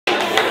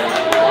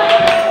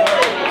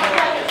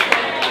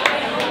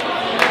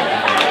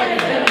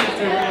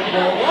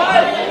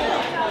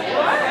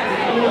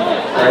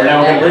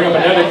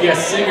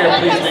guest singer,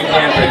 please big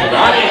hand for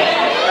Johnny.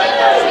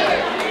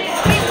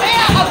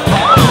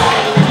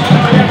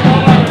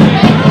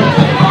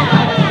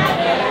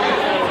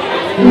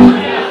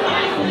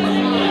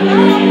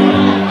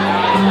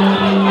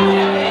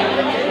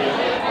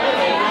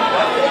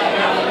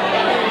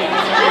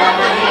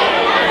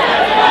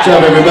 What's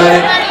up,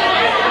 everybody?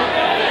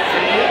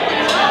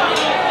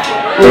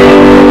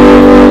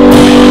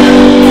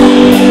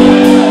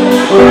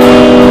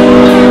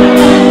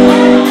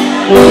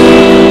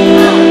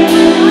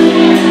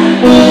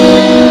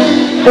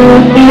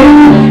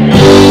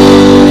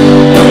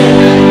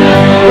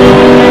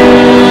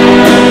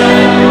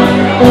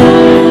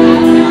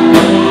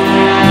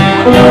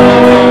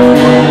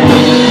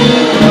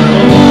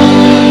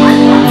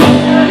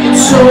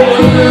 It's so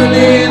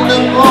early in the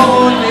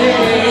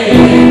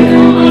morning,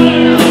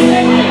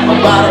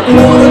 about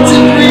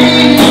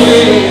 2:45,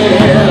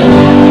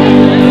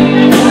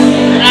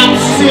 and I'm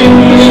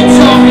sitting here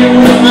talking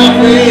with my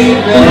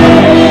baby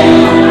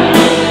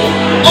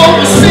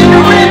over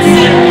cigarettes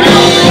and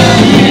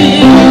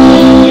coffee.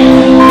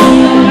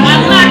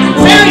 I'd like to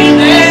tell you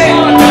that,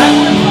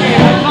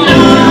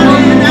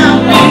 darling,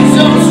 I've been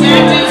so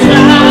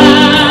satisfied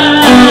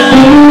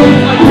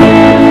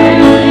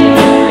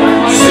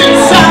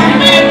since I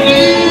met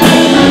you.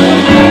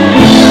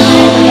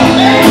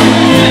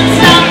 Since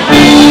I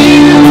met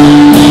you,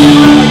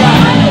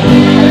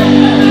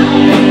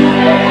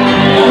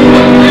 all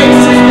the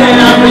places that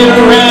I've been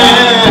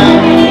around,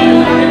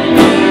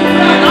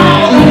 and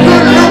all the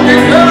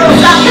good-looking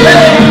girls out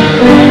there,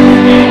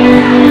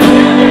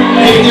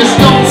 they just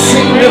don't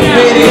seem to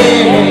fit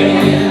in.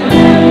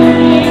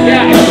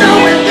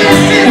 Knowing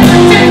this is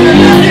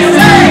particularly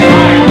sad,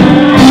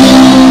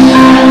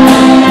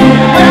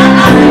 but I'd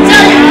like to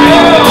tell you,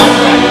 girl,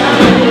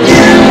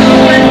 you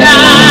and I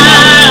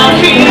are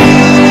here,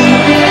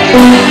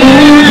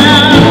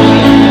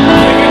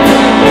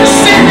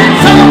 sitting and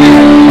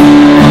talking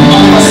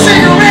over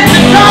cigarettes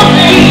and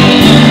coffee.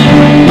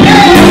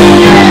 Yeah,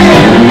 yeah.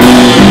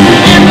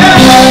 And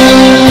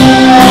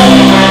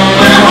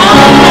when the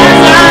heart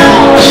wears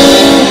out,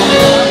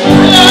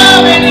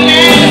 love in the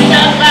end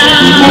I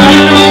found.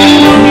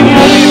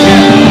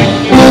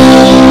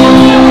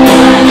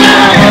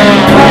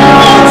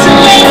 Won't you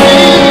let me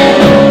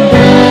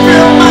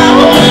fill my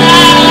whole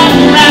life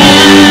around?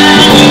 And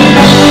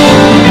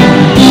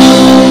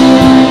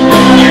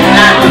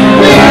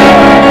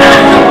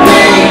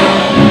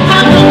I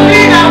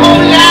complete our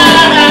whole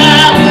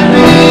life with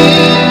me.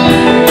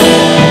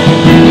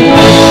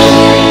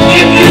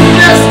 If you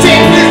just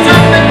take this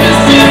under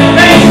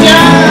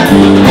consideration,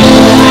 take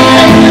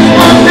this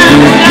one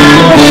time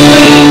down with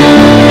me,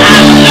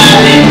 I'm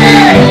loving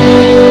it.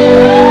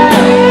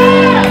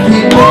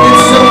 People get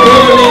so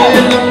early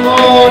in the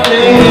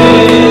morning,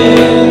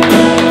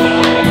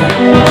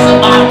 it's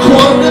about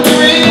 2:45.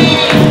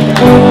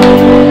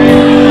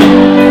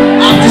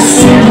 I'm just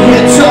sitting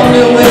here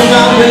talking with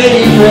my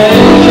baby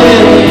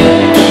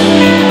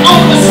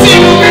over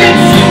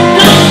cigarettes and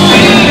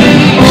coffee.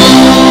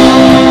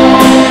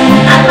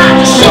 I'd like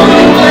to show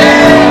you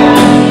where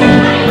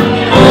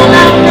all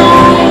I know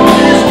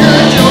is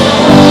good joy.